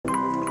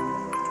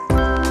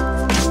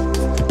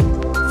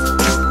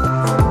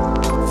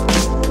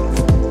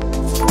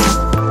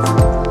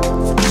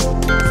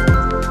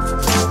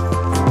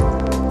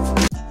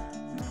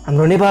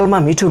हाम्रो नेपालमा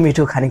मिठो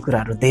मिठो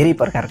खानेकुराहरू धेरै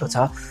प्रकारको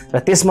छ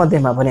र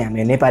त्यसमध्येमा पनि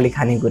हामी नेपाली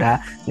खानेकुरा,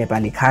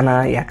 नेपाली खाना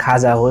या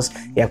खाजा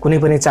होस् या कुनै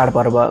पनि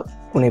चाडपर्व,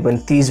 कुनै पनि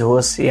तीज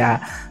होस् या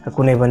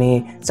कुनै पनि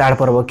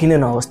चाडपर्व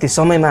किन नहोस्, त्यो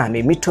समयमा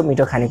हामी मिठो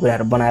मिठो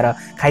खानेकुराहरू बनाएर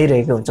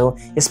खाइरहेको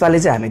हुन्छौँ। यसपालि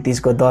चाहिँ हामी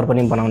तीजको दर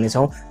पनि बनाउने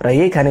छौँ र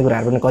यही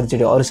खानेकुराहरू पनि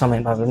कतिचोटि अरू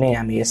समयमा पनि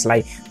हामी यसलाई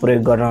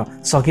प्रयोग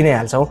गर्न सकि नै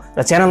हाल्छौँ। र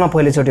च्यानलमा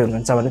पहिलोचोटि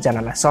हुनुहुन्छ भने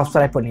च्यानललाई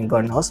सब्सक्राइब पनि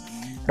गर्नुहोस्।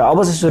 र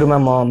अब चाहिँ सुरुमा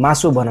म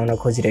मासु बनाउन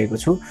खोजिरहेको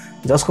छु,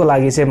 जसको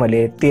लागि चाहिँ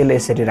मैले तेल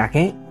यसरी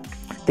राखेँ।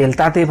 तेल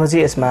तातेपछि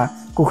यसमा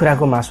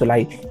कुखुराको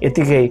मासुलाई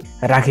यतिकै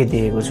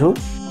राखिदिएको छु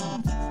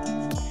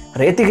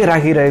र यतिकै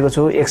राखिरहेको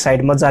छु। एक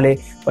साइड मजाले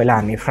पहिला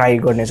हामी फ्राई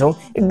गर्नेछौँ।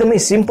 एकदमै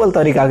सिम्पल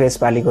तरिकाको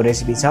यसपालिको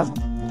रेसिपी छ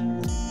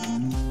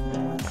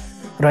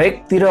र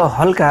एकतिर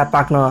हल्का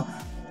पाक्न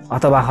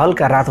अथवा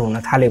हल्का रातो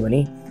हुन थाल्यो भने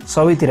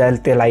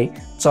सबैतिर त्यसलाई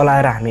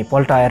चलाएर हामी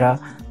पल्टाएर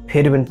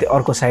फेरि पनि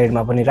अर्को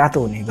साइडमा पनि रातो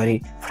हुने गरी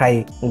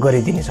फ्राई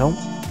गरिदिनेछौँ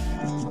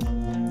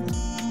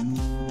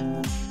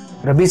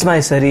र बिचमा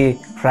यसरी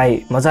फ्राई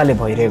मजाले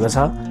भइरहेको छ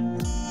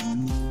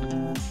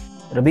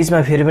र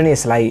बिचमा फेरि पनि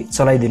यसलाई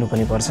चलाइदिनु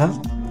पनि पर्छ।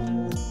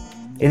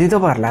 यदि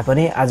तपाईहरुलाई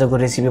पनि आजको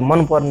रेसिपी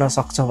मन पर्न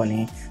सक्छ भने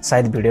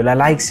सायद भिडियोलाई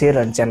लाइक, शेयर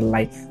अनि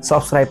च्यानललाई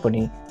सब्स्क्राइब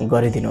पनि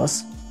गरिदिनुहोस्।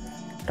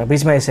 र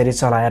बिचमा यसरी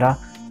चलाएर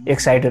एक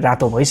साइड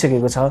रातो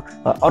भइसकेको छ,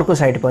 अर्को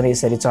साइड पनि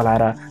यसरी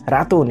चलाएर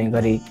रातो हुने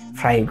गरी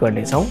फ्राई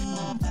गर्नेछौँ।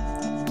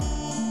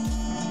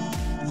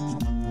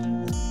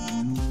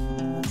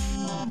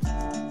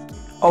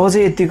 अब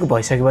चाहिँ यतिको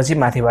भइसकेपछि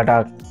माथिबाट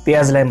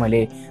प्याजलाई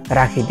मैले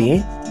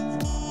राखिदिएँ,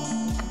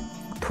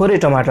 थोरै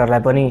टमाटरलाई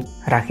पनि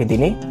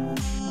राखिदिने।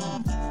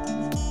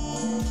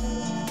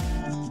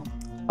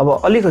 अब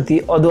अलिकति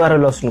अदुवा र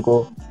लसुनको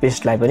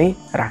पेस्टलाई पनि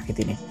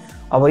राखिदिने।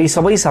 अब यी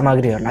सबै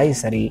सामग्रीहरूलाई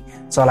यसरी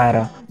चलाएर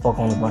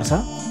पकाउनु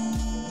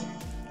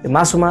पर्छ।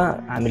 मासुमा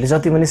हामीले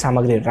जति पनि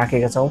सामग्रीहरू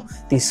राखेका छौँ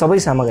ती सबै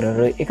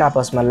सामग्रीहरू एक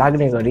आपसमा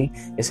लाग्ने गरी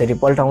यसरी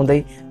पल्टाउँदै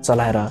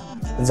चलाएर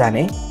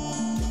जाने।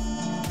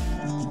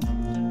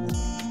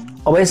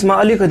 अब यसमा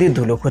अलिकति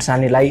धुलो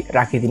खुर्सानीलाई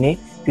राखिदिने,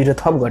 पिरो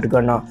थप घट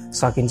गर्न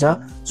सकिन्छ।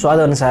 स्वाद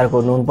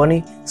अनुसारको नुन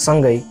पनि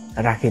सँगै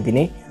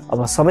राखिदिने।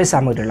 अब सबै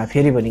सामग्रीहरूलाई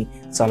फेरि पनि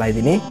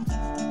चलाइदिने।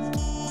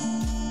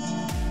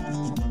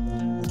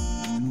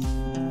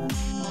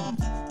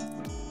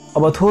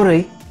 अब थोरै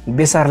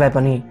बेसारलाई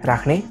पनि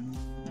राख्ने,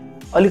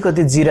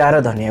 अलिकति जिरा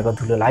र धनियाको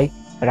धुलोलाई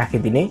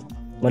राखिदिने।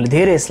 मैले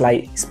धेरै यसलाई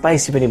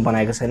स्पाइसी पनि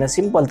बनाएको छैन,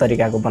 सिम्पल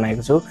तरिकाको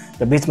बनाएको छु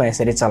र बिचमा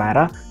यसरी चलाएर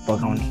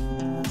पकाउने।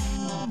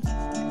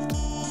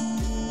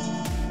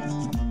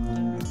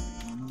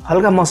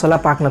 हल्का मसला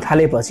पाक्न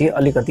थालेपछि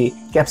अलिकति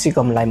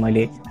क्याप्सिकमलाई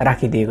मैले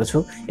राखिदिएको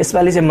छु।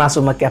 यसपालि चाहिँ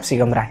मासुमा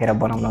क्याप्सिकम राखेर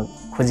बनाउन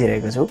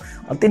खोजिरहेको छु।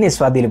 अति नै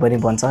स्वादिलो पनि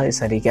बन्छ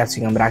यसरी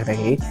क्याप्सिकम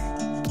राख्दाखेरि।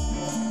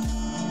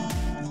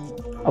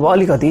 अब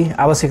अलिकति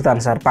आवश्यकता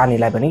अनुसार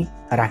पानीलाई पनि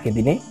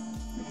राखिदिने।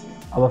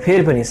 अब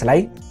फेरि पनि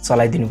यसलाई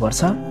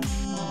चलाइदिनुपर्छ।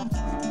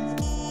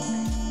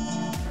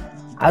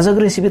 आजको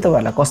रेसिपी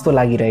तपाईहरुलाई कस्तो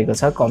लागिरहेको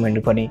छ कमेन्ट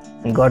पनि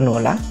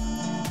गर्नुहोला।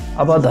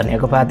 अब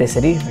धनियाको पात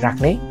यसरी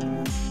राख्ने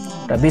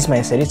र बिचमा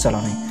यसरी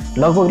चलाउने।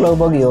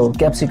 लगभग यो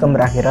क्याप्सिकम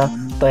राखेर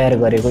तयार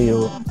गरेको यो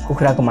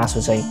कुखुराको मासु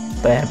चाहिँ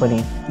तयार पनि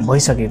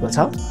भइसकेको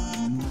छ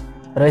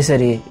र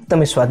यसरी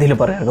एकदमै स्वादिलो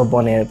प्रकारको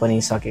बनेर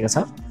पनि सकेको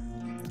छ।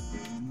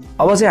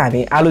 अब चाहिँ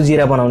हामी आलु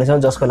जिरा बनाउने छौँ,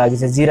 जसको लागि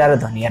चाहिँ जिरा र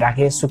धनिया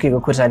राखेँ, सुकेको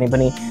खुर्सानी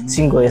पनि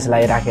सिङ्गो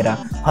यसलाई राखेर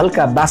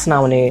हल्का बास्ना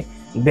आउने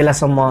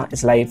बेलासम्म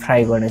यसलाई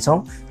फ्राई गर्नेछौँ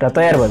र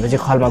तयार भएपछि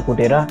खलमा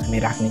कुटेर हामी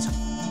राख्नेछौँ।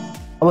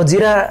 अब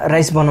जिरा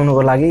राइस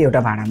बनाउनुको लागि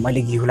एउटा भाँडामा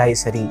मैले घिउलाई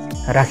यसरी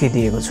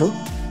राखिदिएको छु।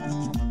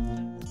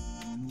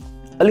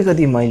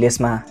 अलिकति मैले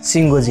यसमा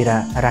सिङ्गो जिरा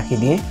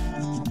राखिदिएँ।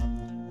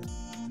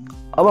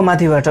 अब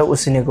माथिबाट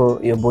उसिनेको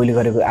यो बोइल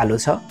गरेको आलु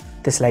छ,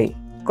 त्यसलाई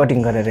कटिङ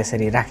गरेर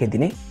यसरी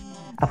राखिदिने।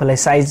 आफूलाई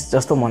साइज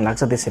जस्तो मन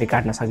लाग्छ त्यसरी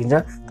काट्न सकिन्छ,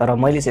 तर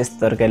मैले चाहिँ यस्तो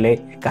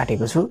तरिकाले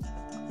काटेको छु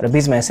र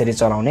बिचमा यसरी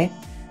चलाउने।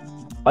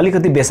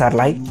 अलिकति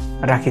बेसारलाई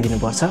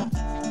राखिदिनुपर्छ।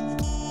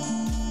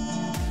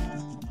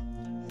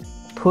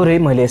 थोरै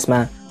मैले यसमा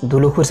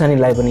धुलो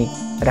खुर्सानीलाई पनि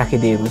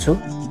राखिदिएको छु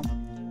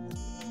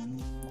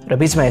र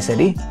बिचमा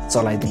यसरी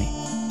चलाइदिने।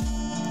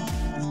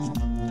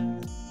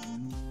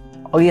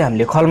 अघि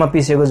हामीले खलमा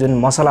पिसेको जुन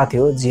मसला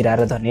थियो जिरा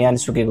र धनिया अनि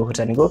सुकेको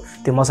खुर्सानीको,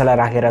 त्यो मसला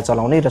राखेर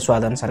चलाउने र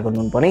स्वाद अनुसारको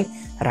नुन पनि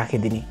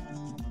राखिदिने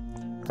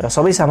र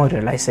सबै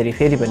सामग्रीहरूलाई यसरी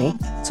फेरि पनि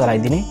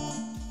चलाइदिने।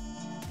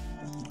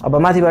 अब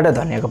माथिबाट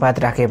धनियाको पात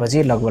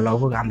राखेपछि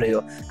लगभग हाम्रो यो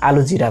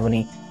आलु जिरा पनि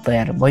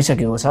तयार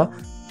भइसकेको छ।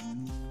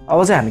 अब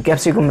चाहिँ हामी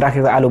क्याप्सिकम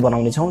राखेको आलु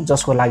बनाउने छौँ,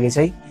 जसको लागि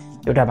चाहिँ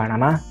एउटा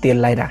भाँडामा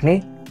तेललाई राख्ने।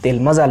 तेल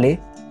मजाले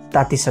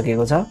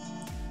तातिसकेको छ।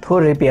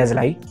 थोरै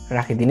प्याजलाई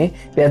राखिदिने।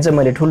 प्याज चाहिँ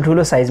मैले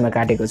ठुल्ठुलो साइजमा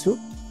काटेको छु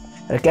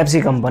र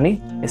क्याप्सिकम पनि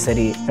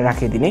यसरी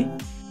राखिदिने।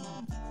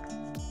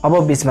 अब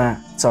बिचमा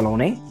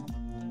चलाउने।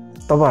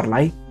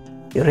 तपाईहरुलाई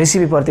यो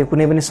रेसिपीप्रति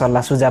कुनै पनि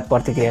सल्लाह सुझाव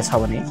प्रतिक्रिया छ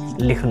भने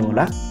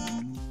लेख्नुहोला।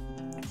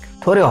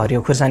 थोरै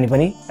हरियो खुर्सानी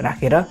पनि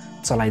राखेर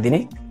चलाइदिने।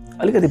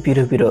 अलिकति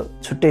पिरो पिरो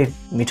छुट्टै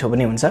मिठो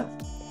पनि हुन्छ।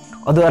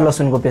 अदुवा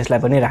लसुनको पेस्टलाई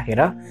पनि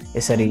राखेर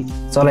यसरी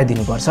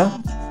चलाइदिनुपर्छ।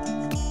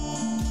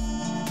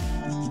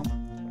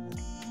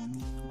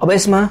 अब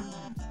यसमा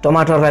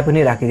टमाटरलाई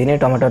पनि राखिदिने।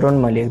 टमाटर पनि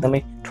मैले एकदमै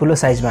ठुलो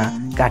साइजमा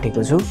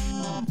काटेको छु।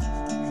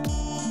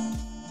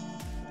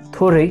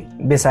 थोरै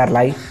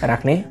बेसारलाई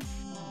राख्ने,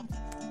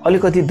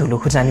 अलिकति धुलो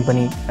खुर्सानी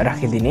पनि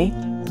राखिदिने।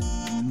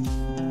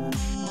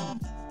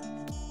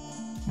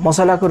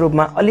 मसलाको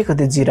रूपमा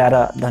अलिकति जिरा र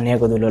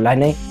धनियाँको धुलोलाई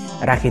नै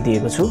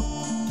राखिदिएको छु।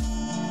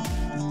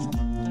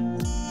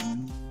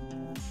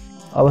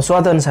 अब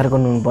स्वाद अनुसारको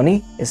नुन पनि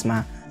यसमा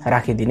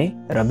राखिदिने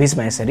र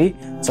बीचमा यसरी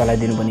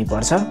चलाइदिनु पनि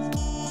पर्छ।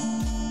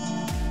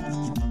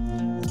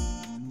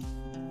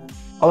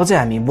 अब चाहिँ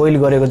हामी बोइल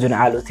गरेको जुन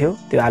आलु थियो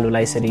त्यो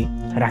आलुलाई यसरी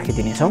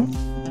राखिदिने छौँ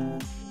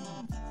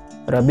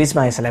र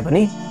बीचमा यसलाई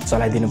पनि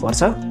चलाइदिनु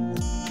पर्छ।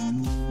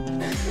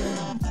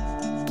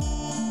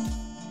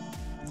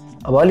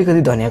 अब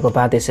अलिकति धनियाँको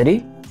पात यसरी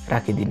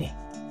राखिदिने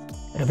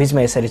र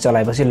बीचमा यसरी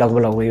चलाएपछि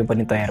लगभग यो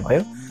पनि तयार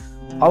भयो।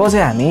 अब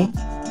चाहिँ हामी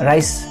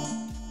राइस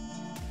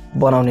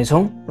बनाउने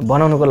छौँ।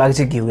 बनाउनुको लागि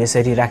चाहिँ घिउ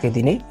यसरी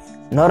राखिदिने।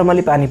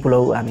 नर्मली पानी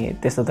पुलाउ हामी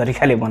त्यस्तो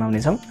तरिकाले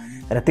बनाउने छौँ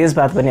र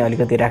तेजपात पनि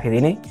अलिकति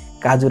राखिदिने।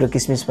 काजु र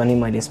किसमिस पनि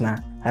मैले यसमा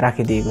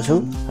राखिदिएको छु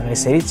र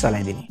यसरी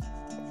चलाइदिने।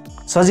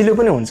 सजिलो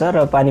पनि हुन्छ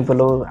र पानी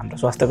पुलाउ हाम्रो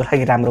स्वास्थ्यको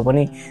लागि राम्रो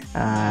पनि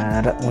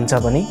हुन्छ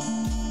पनि।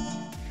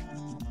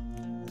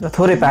 र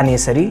थोरै पानी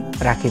यसरी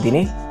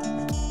राखिदिने।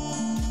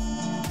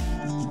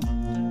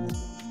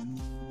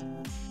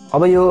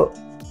 अब यो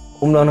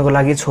उम्लनको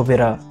लागि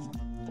छोपेर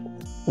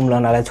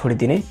उम्लनलाई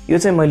छोडिदिने। यो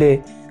चाहिँ मैले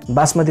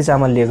बासमती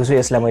चामल लिएको छु।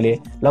 यसलाई मैले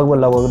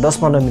लगभग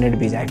 10-15 मिनट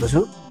भिजाएको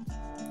छु।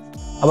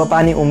 अब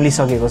पानी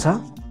उम्लिसकेको छ,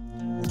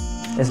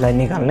 यसलाई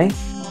निकाल्ने।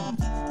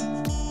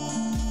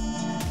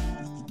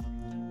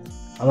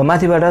 अब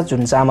माथिबाट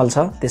जुन चामल छ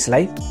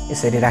त्यसलाई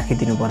यसरी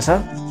राखिदिनु पर्छ।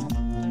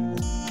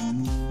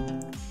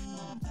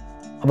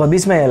 अब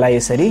बीचमा यसलाई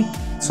यसरी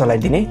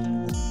चलाइदिने।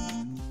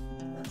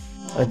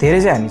 धेरै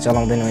चाहिँ हामी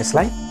चलाउँदैनौँ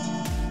यसलाई।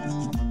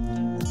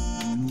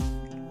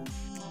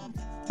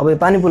 अब यो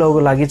पानी पुलाउको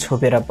लागि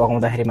छोपेर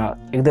पकाउँदाखेरिमा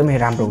एकदमै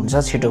राम्रो हुन्छ,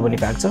 छिटो पनि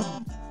पाक्छ।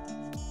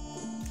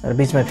 र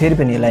बीचमा फेरि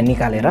पनि यसलाई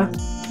निकालेर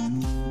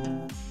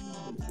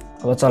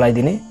अब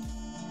चलाइदिने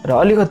र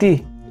अलिकति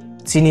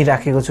चिनी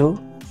राखेको छु,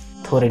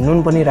 थोरै नुन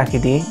पनि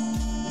राखिदिएँ।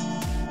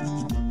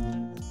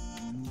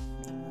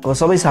 अब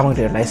सबै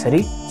सामग्रीहरूलाई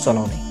यसरी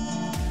चलाउने।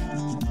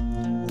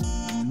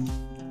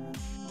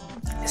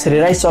 यसरी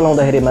राइस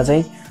चलाउँदाखेरिमा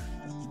चाहिँ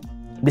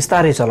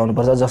बिस्तारै चलाउनु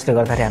पर्छ, जसले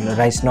गर्दाखेरि हाम्रो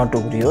राइस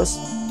नटुक्रियोस्।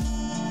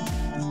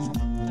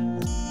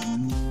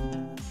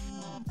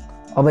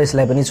 अब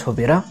यसलाई पनि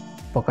छोपेर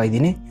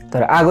पकाइदिने।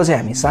 तर आगो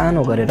चाहिँ हामी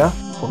सानो गरेर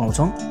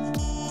पकाउँछौँ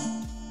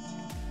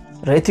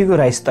र यतिको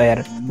राइस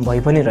तयार भइ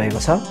पनि रहेको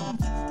छ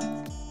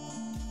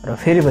र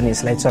फेरि पनि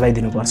यसलाई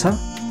चलाइदिनु पर्छ।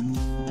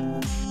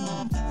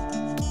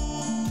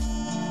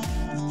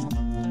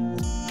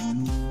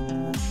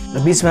 र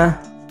बीचमा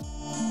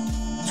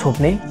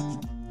छोप्ने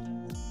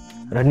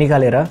र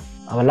निकालेर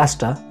अब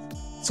लास्ट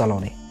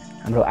चलाउने।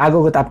 हाम्रो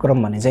आगोको तापक्रम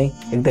भने चाहिँ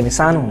एकदमै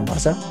सानो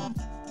हुनुपर्छ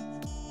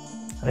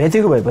र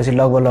यतिको भएपछि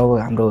लगभग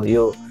हाम्रो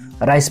यो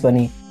राइस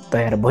पनि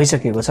तयार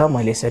भइसकेको छ।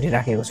 मैले यसरी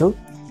राखेको छु।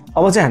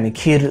 अब चाहिँ हामी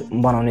खिर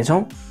बनाउने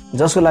छौँ,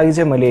 जसको लागि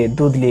चाहिँ मैले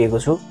दुध लिएको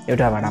छु।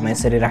 एउटा भाँडामा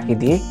यसरी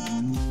राखिदिएँ।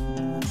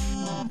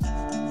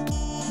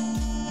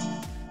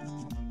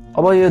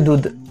 अब यो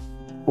दुध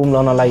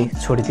उम्लनलाई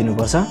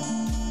छोडिदिनुपर्छ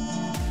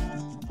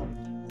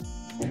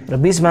र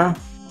बीचमा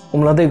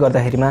उम्लदै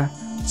गर्दाखेरिमा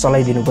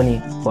चलाइदिनु पनि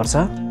पर्छ।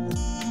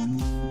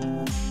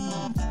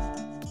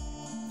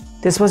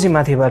 त्यसपछि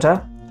माथिबाट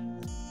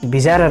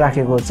भिजाएर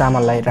राखेको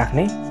चामललाई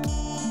राख्ने।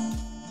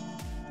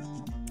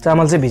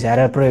 चामल चाहिँ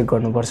भिजाएर प्रयोग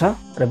गर्नुपर्छ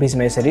र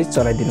बीचमा यसरी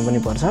चलाइदिनु पनि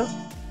पर्छ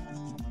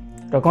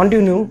र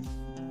कन्टिन्यू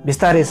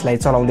बिस्तारै यसलाई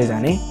चलाउँदै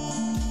जाने।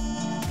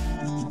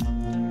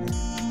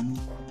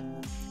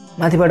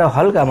 माथिबाट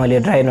हल्का मैले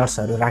ड्राई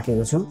नट्सहरू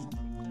राखेको छु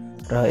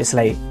र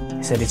यसलाई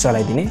यसरी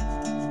चलाइदिने,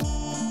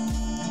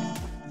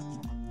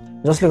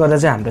 जसले गर्दा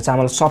चाहिँ हाम्रो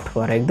चामल सफ्ट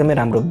भएर एकदमै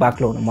राम्रो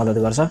बाक्लो हुन मद्दत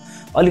गर्छ।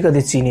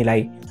 अलिकति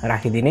चिनीलाई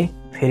राखिदिने,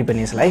 फेरि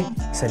पनि यसलाई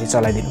यसरी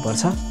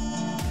चलाइदिनुपर्छ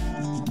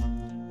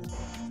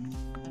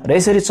र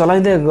यसरी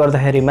चलाइँदै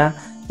गर्दाखेरिमा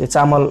यो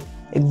चामल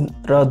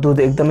र दुध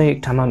एकदमै एक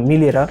ठाउँमा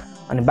मिलेर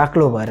अनि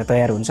बाक्लो भएर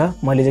तयार हुन्छ।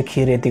 मैले चाहिँ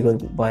खिर यतिको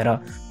भएर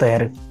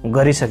तयार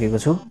गरिसकेको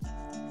छु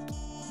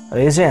र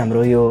यो चाहिँ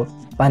हाम्रो यो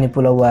पानी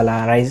पुलाउवाला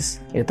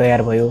राइस यो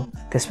तयार भयो।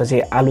 त्यसपछि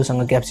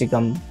आलुसँग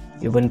क्याप्सिकम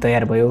यो पनि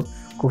तयार भयो।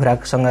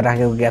 कुखुरासँग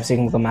राखेको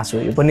क्याप्सिकमको मासु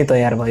यो पनि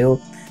तयार भयो।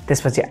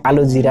 त्यसपछि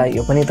आलु जिरा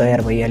यो पनि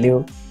तयार भइहाल्यो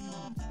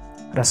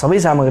र सबै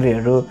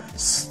सामग्रीहरू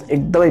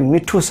एकदमै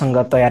मिठोसँग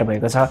तयार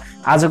भएको छ।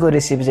 आजको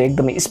रेसिपी चाहिँ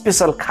एकदमै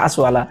स्पेशल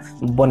खासवाला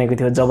बनेको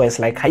थियो। जब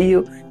यसलाई खाइयो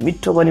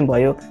मिठो पनि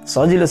भयो,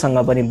 सजिलोसँग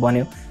पनि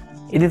बन्यो।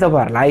 यदि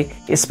तपाईहरुलाई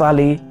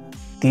यसपालि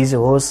तीज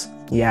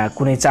होस् या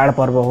कुनै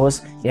चाडपर्व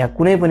होस् या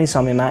कुनै पनि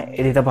समयमा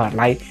यदि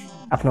तपाईहरुलाई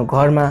आफ्नो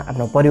घरमा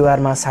आफ्नो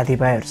परिवारमा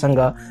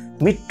साथीभाइहरुसँग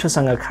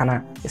मिठोसँग खाना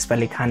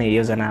यसपालि खाने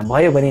योजना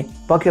भयो भने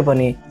पक्कै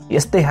पनि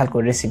यस्तै खालको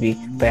रेसिपी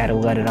तयार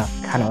गरेर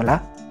खानु होला।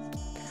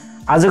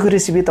 आजको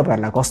रेसिपी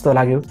तपाईहरुलाई कस्तो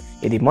लाग्यो?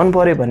 यदि मन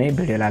पर्यो भने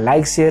भिडियोलाई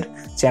लाइक शेयर,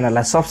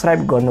 च्यानललाई सब्स्क्राइब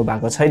गर्नु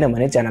भएको छैन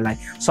भने च्यानललाई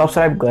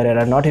सब्स्क्राइब गरेर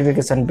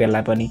नोटिफिकेसन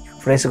बेललाई पनि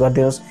प्रेस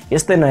गरिदिनुहोस्।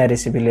 यस्तै नयाँ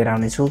रेसिपी लिएर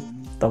आउने छु।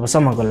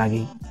 तबसम्मको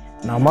लागि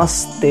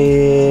नमस्ते।